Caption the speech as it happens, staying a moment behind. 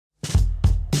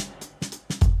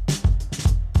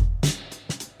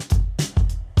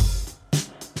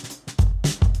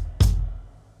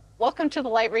welcome to the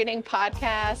Light Reading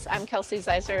Podcast. I'm Kelsey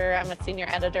Zeiser. I'm a senior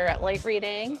editor at Light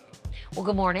Reading. Well,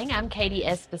 good morning. I'm Katie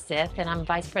Espeseth, and I'm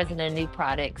Vice President of New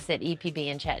Products at EPB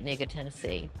in Chattanooga,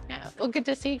 Tennessee. Yeah, well, good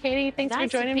to see you, Katie. Thanks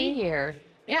Nice for joining to be me here.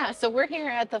 Yeah, so we're here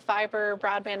at the Fiber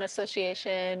Broadband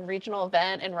Association regional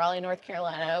event in Raleigh, North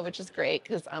Carolina, which is great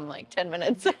because I'm like 10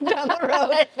 minutes down the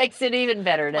road. That makes it even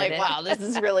better, doesn't Like, it? wow, this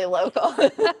is really local.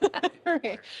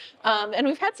 Okay. And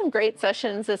we've had some great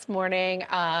sessions this morning.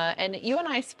 And you and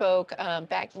I spoke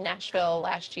back in Nashville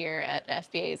last year at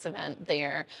FBA's event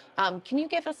there. Can you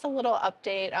give us a little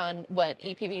update on what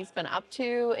EPB's been up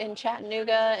to in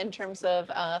Chattanooga in terms of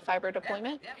fiber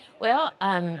deployment? Well,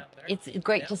 it's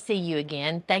great to see you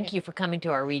again. Thank you for coming to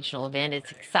our regional event.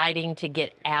 It's exciting to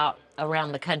get out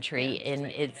around the country,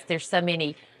 and there's so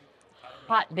many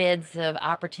hotbeds of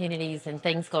opportunities and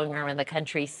things going around the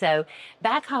country. So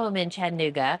back home in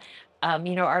Chattanooga,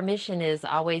 our mission is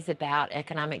always about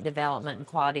economic development and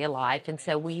quality of life. And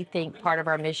so we think part of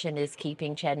our mission is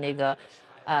keeping Chattanooga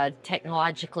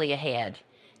technologically ahead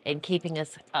and keeping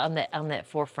us on that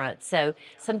forefront. So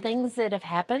some things that have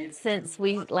happened since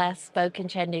we last spoke in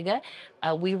Chattanooga,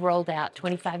 we rolled out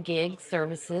 25 gig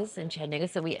services in Chattanooga.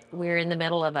 So we're in the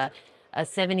middle of a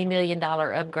 $70 million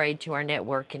upgrade to our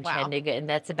network in Chattanooga, and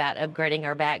that's about upgrading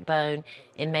our backbone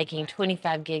and making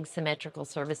 25 gig symmetrical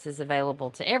services available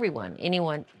to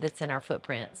anyone that's in our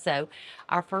footprint. So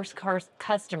our first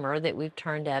customer that we've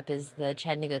turned up is the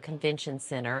Chattanooga Convention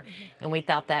Center, and we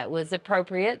thought that was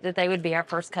appropriate that they would be our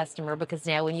first customer because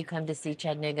now when you come to see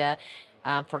Chattanooga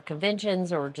for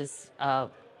conventions or just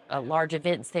large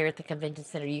events there at the convention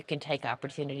center, you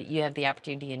have the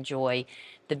opportunity to enjoy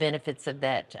the benefits of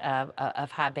that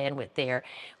of high bandwidth there.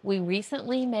 We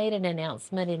recently made an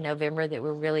announcement in November that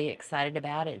we're really excited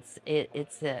about.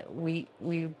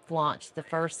 We've launched the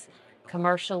first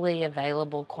commercially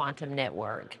available quantum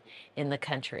network in the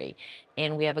country,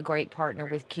 and we have a great partner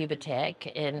with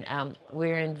Cubatech, and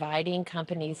we're inviting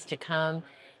companies to come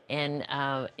and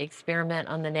experiment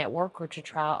on the network or to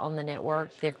try on the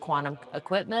network their quantum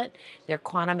equipment, their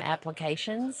quantum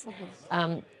applications.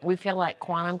 We feel like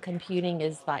quantum computing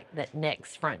is like that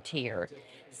next frontier.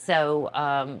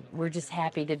 So we're just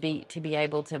happy to be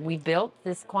able to. We built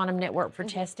this quantum network for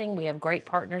testing. We have great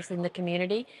partners in the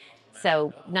community.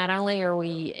 So not only are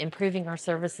we improving our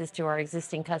services to our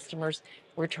existing customers,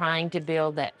 we're trying to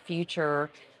build that future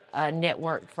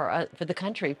network for the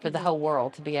country, for the whole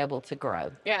world to be able to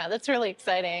grow. Yeah, that's really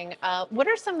exciting. What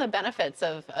are some of the benefits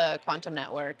of a quantum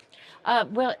network?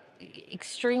 Well,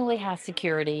 extremely high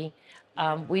security.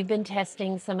 We've been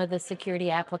testing some of the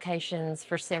security applications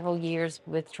for several years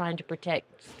with trying to protect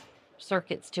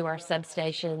circuits to our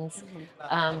substations.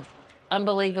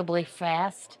 Unbelievably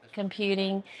fast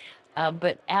computing.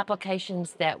 But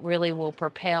applications that really will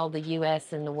propel the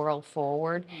U.S. and the world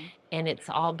forward, and it's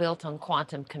all built on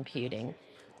quantum computing.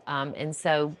 And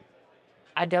so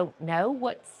I don't know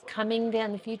what's coming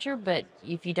down the future, but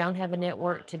if you don't have a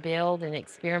network to build and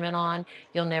experiment on,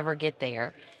 you'll never get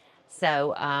there.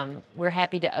 So we're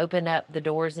happy to open up the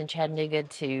doors in Chattanooga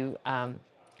to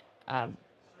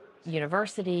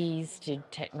universities,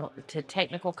 to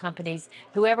technical companies,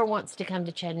 whoever wants to come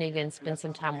to Chattanooga and spend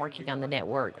some time working on the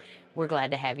network, we're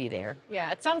glad to have you there.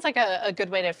 Yeah, it sounds like a good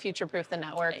way to future-proof the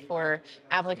network for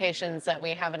applications that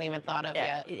we haven't even thought of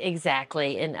yet.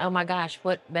 Exactly. And oh my gosh,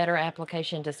 what better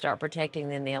application to start protecting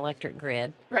than the electric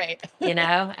grid? Right. I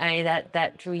mean,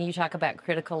 that when you talk about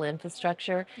critical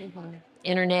infrastructure,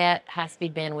 internet,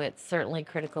 high-speed bandwidth, certainly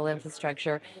critical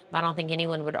infrastructure. I don't think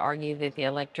anyone would argue that the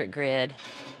electric grid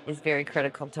is very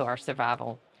critical to our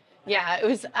survival. Yeah, it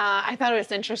was. I thought it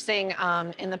was interesting.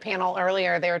 In the panel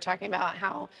earlier, they were talking about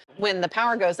how when the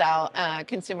power goes out,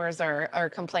 consumers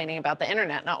are complaining about the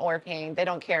internet not working. They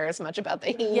don't care as much about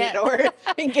the heat or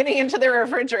getting into their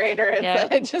refrigerator.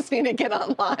 They just need to get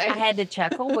online. I had to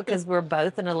chuckle because we're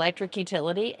both an electric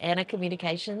utility and a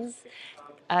communications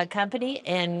company,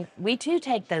 and we too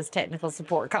take those technical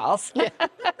support calls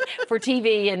for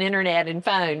TV and internet and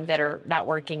phone that are not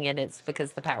working, and it's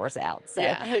because the power's out. So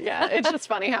yeah, it's just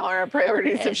funny how our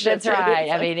priorities have shifted. That's right.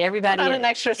 I mean, everybody not an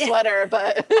extra sweater,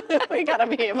 but we got to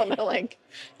be able to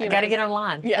I got to get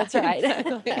online. Yeah, that's right.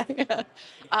 Exactly.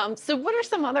 So what are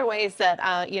some other ways that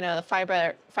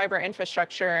the fiber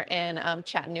infrastructure in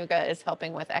Chattanooga is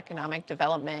helping with economic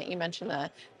development? You mentioned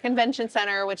the convention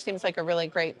center, which seems like a really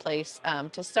great place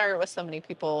to start with so many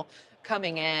people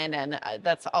coming in, and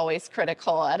that's always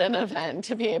critical at an event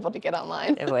to be able to get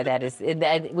online. Well,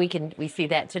 we see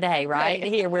that today, right?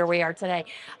 Here where we are today.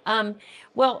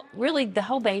 Well, really, the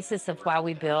whole basis of why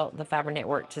we built the fiber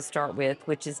network to start with,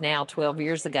 which is now 12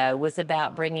 years ago, was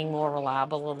about bringing more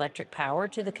reliable electric power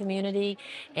to the community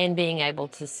and being able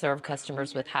to serve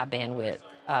customers with high bandwidth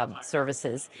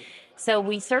services. So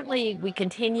we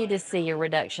continue to see a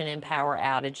reduction in power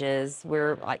outages.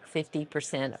 We're like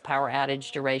 50% power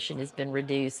outage duration has been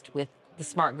reduced with the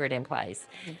smart grid in place.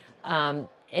 And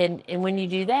when you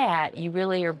do that, you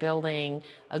really are building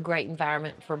a great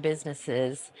environment for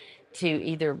businesses to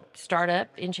either start up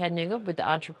in Chattanooga, but the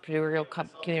entrepreneurial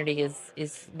community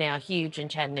is now huge in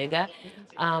Chattanooga,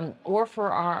 or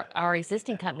for our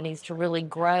existing companies to really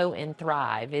grow and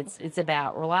thrive. It's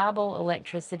about reliable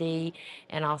electricity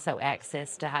and also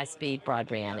access to high-speed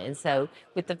broadband. And so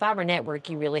with the fiber network,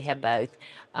 you really have both.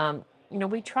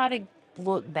 We try to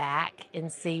look back and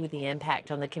see the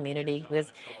impact on the community,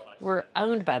 because we're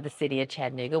owned by the city of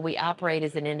Chattanooga. We operate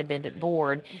as an independent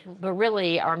board, but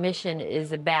really our mission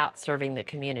is about serving the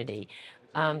community.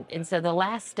 And so the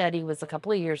last study was a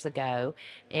couple of years ago,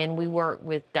 and we worked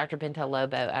with Dr. Bento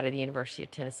Lobo out of the University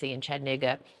of Tennessee in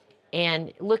Chattanooga.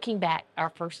 And looking back our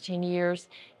first 10 years,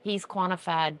 he's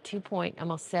quantified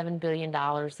almost $7 billion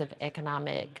of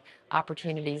economic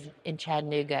opportunities in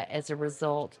Chattanooga as a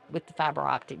result. With the fiber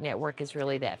optic network is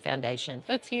really that foundation.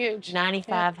 That's huge.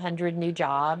 9,500 new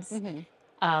jobs.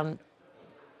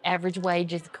 Average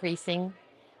wage is increasing.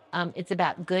 It's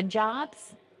about good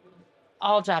jobs.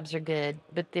 All jobs are good,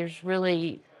 but there's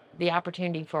really the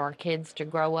opportunity for our kids to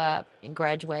grow up and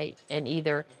graduate and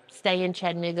either stay in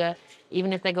Chattanooga,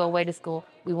 even if they go away to school.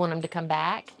 We want them to come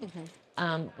back.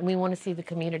 We want to see the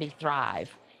community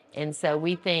thrive. And so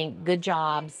we think good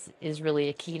jobs is really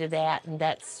a key to that. And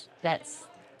that's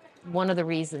one of the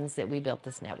reasons that we built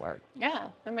this network. Yeah,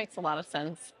 that makes a lot of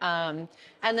sense. And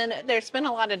then there's been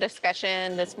a lot of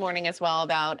discussion this morning as well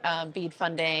about BEAD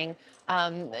funding.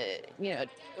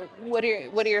 What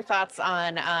are your thoughts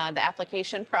on the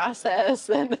application process?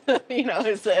 And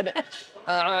is it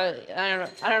I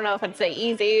don't know if I'd say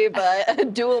easy, but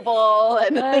doable.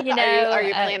 And are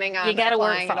you planning on? You got to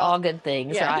work for all all good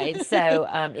things, Yeah. right? So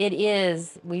it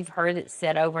is. We've heard it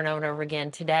said over and over and over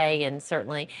again today, and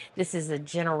certainly this is a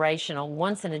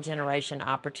once in a generation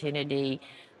opportunity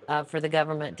for the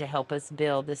government to help us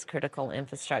build this critical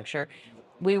infrastructure.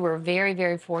 We were very,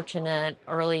 very fortunate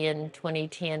early in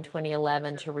 2010,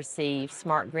 2011 to receive a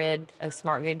smart grid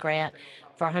grant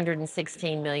for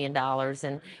 $116 million.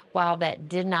 And while that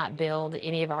did not build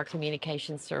any of our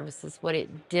communication services, what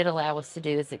it did allow us to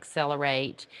do is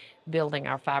accelerate building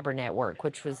our fiber network,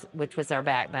 which was our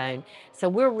backbone. So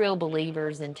we're real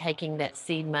believers in taking that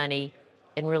seed money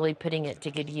and really putting it to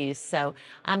good use. So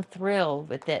I'm thrilled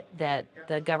with that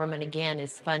the government again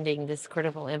is funding this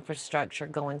critical infrastructure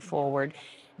going forward.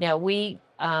 Now we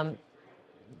are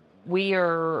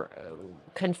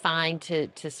confined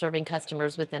to serving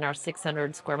customers within our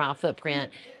 600 square mile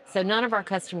footprint. So none of our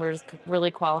customers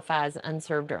really qualify as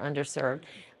unserved or underserved.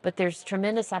 But there's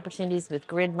tremendous opportunities with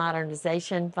grid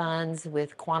modernization funds,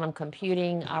 with quantum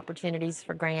computing opportunities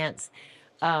for grants,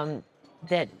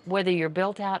 that whether you're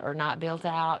built out or not built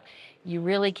out, you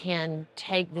really can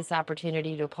take this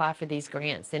opportunity to apply for these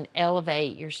grants and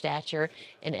elevate your stature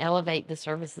and elevate the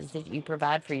services that you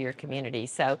provide for your community.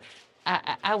 So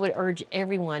I would urge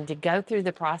everyone to go through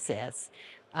the process.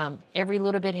 Every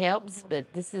little bit helps,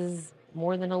 but this is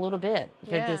more than a little bit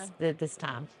for this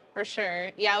time. For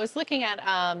sure. Yeah, I was looking at,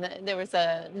 there was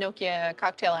a Nokia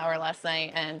cocktail hour last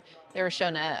night, and they were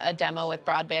showing a demo with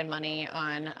broadband money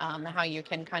on how you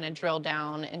can kind of drill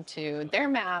down into their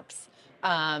maps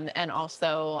and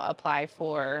also apply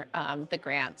for the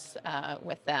grants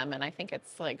with them. And I think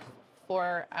it's like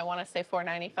I want to say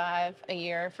 $495 a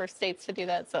year for states to do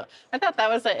that. So I thought that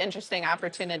was an interesting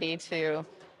opportunity to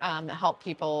help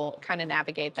people kind of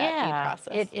navigate that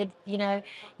process.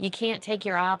 You can't take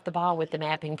your eye off the ball with the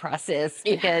mapping process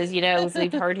because, as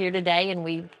we've heard here today and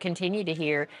we continue to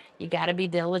hear, you got to be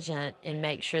diligent and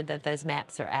make sure that those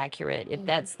maps are accurate. If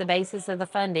that's the basis of the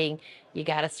funding, you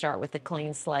got to start with a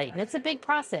clean slate. And it's a big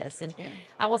process. And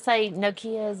I will say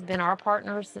Nokia has been our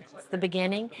partner since the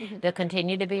beginning. They'll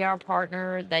continue to be our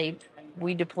partner.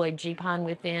 We deployed GPON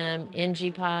with them,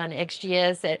 NGPON,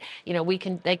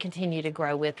 XGS. They continue to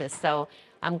grow with us. So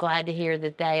I'm glad to hear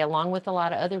that they, along with a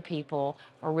lot of other people,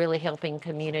 are really helping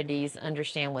communities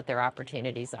understand what their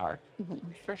opportunities are.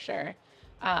 For sure.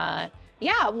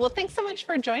 Well, thanks so much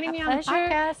for joining me on the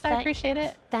podcast. I appreciate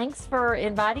it. Thanks for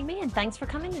inviting me, and thanks for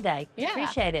coming today. Yeah.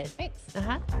 Appreciate it. Thanks.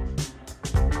 Uh-huh.